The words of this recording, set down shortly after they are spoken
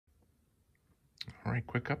All right,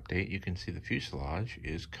 quick update. You can see the fuselage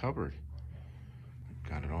is covered.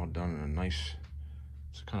 Got it all done in a nice,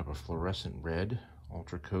 it's kind of a fluorescent red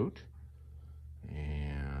ultra coat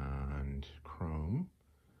and chrome.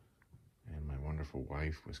 And my wonderful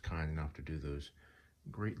wife was kind enough to do those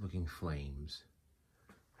great looking flames,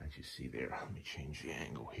 as you see there. Let me change the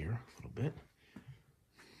angle here a little bit.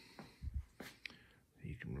 So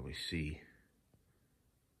you can really see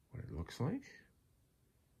what it looks like.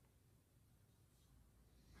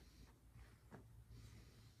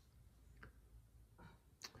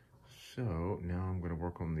 So now I'm going to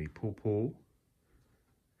work on the pull,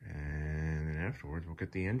 and then afterwards we'll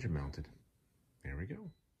get the engine mounted. There we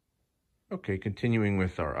go. Okay, continuing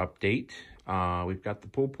with our update, we've got the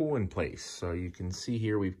pull in place. So you can see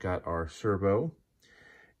here we've got our servo,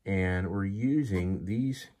 and we're using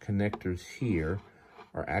these connectors here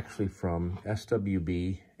are actually from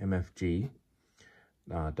swbmfg.com.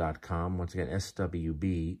 Once again,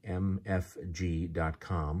 swbmfg.com.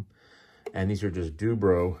 And these are just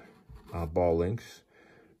Dubro ball links.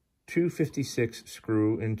 256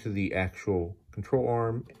 screw into the actual control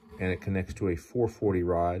arm, and it connects to a 440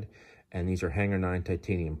 rod. And these are Hanger 9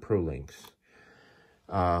 titanium Pro links.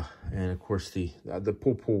 And of course, the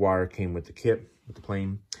pull wire came with the kit, with the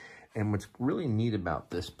plane. And what's really neat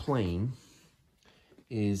about this plane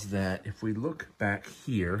is that if we look back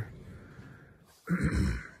here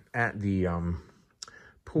at the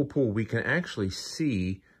pull, we can actually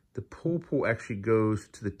see the pull actually goes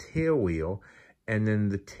to the tail wheel, and then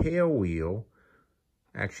the tail wheel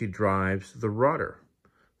actually drives the rudder.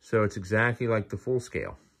 So it's exactly like the full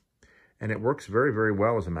scale. And it works very, very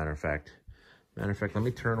well, as a matter of fact. Matter of fact, let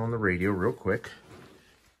me turn on the radio real quick,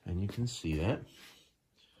 and you can see that.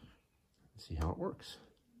 See how it works.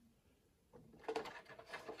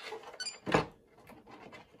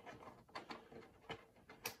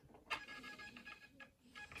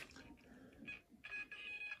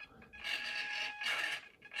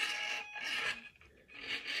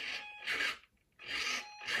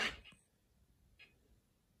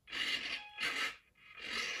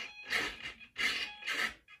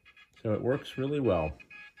 So it works really well.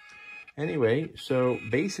 Anyway, so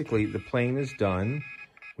basically the plane is done.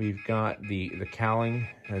 We've got the cowling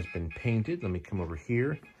has been painted. Let me come over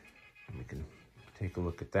here and we can take a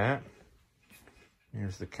look at that.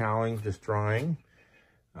 Here's the cowling just drying.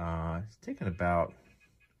 It's taken about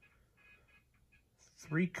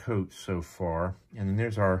 3 coats so far. And then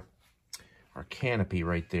there's our canopy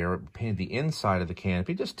right there. We painted the inside of the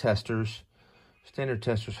canopy, just testers, standard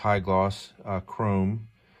testers, high gloss, chrome.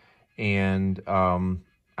 And I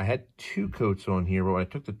had 2 coats on here, but when I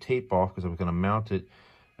took the tape off because I was going to mount it,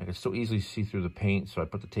 I could still easily see through the paint. So I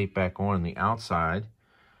put the tape back on the outside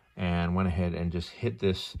and went ahead and just hit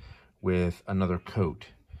this with another coat,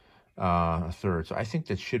 a third. So I think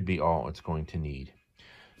that should be all it's going to need.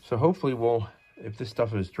 So hopefully if this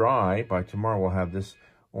stuff is dry, by tomorrow we'll have this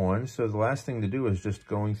on. So the last thing to do is just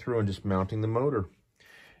going through and just mounting the motor.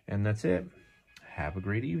 And that's it. Have a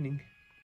great evening.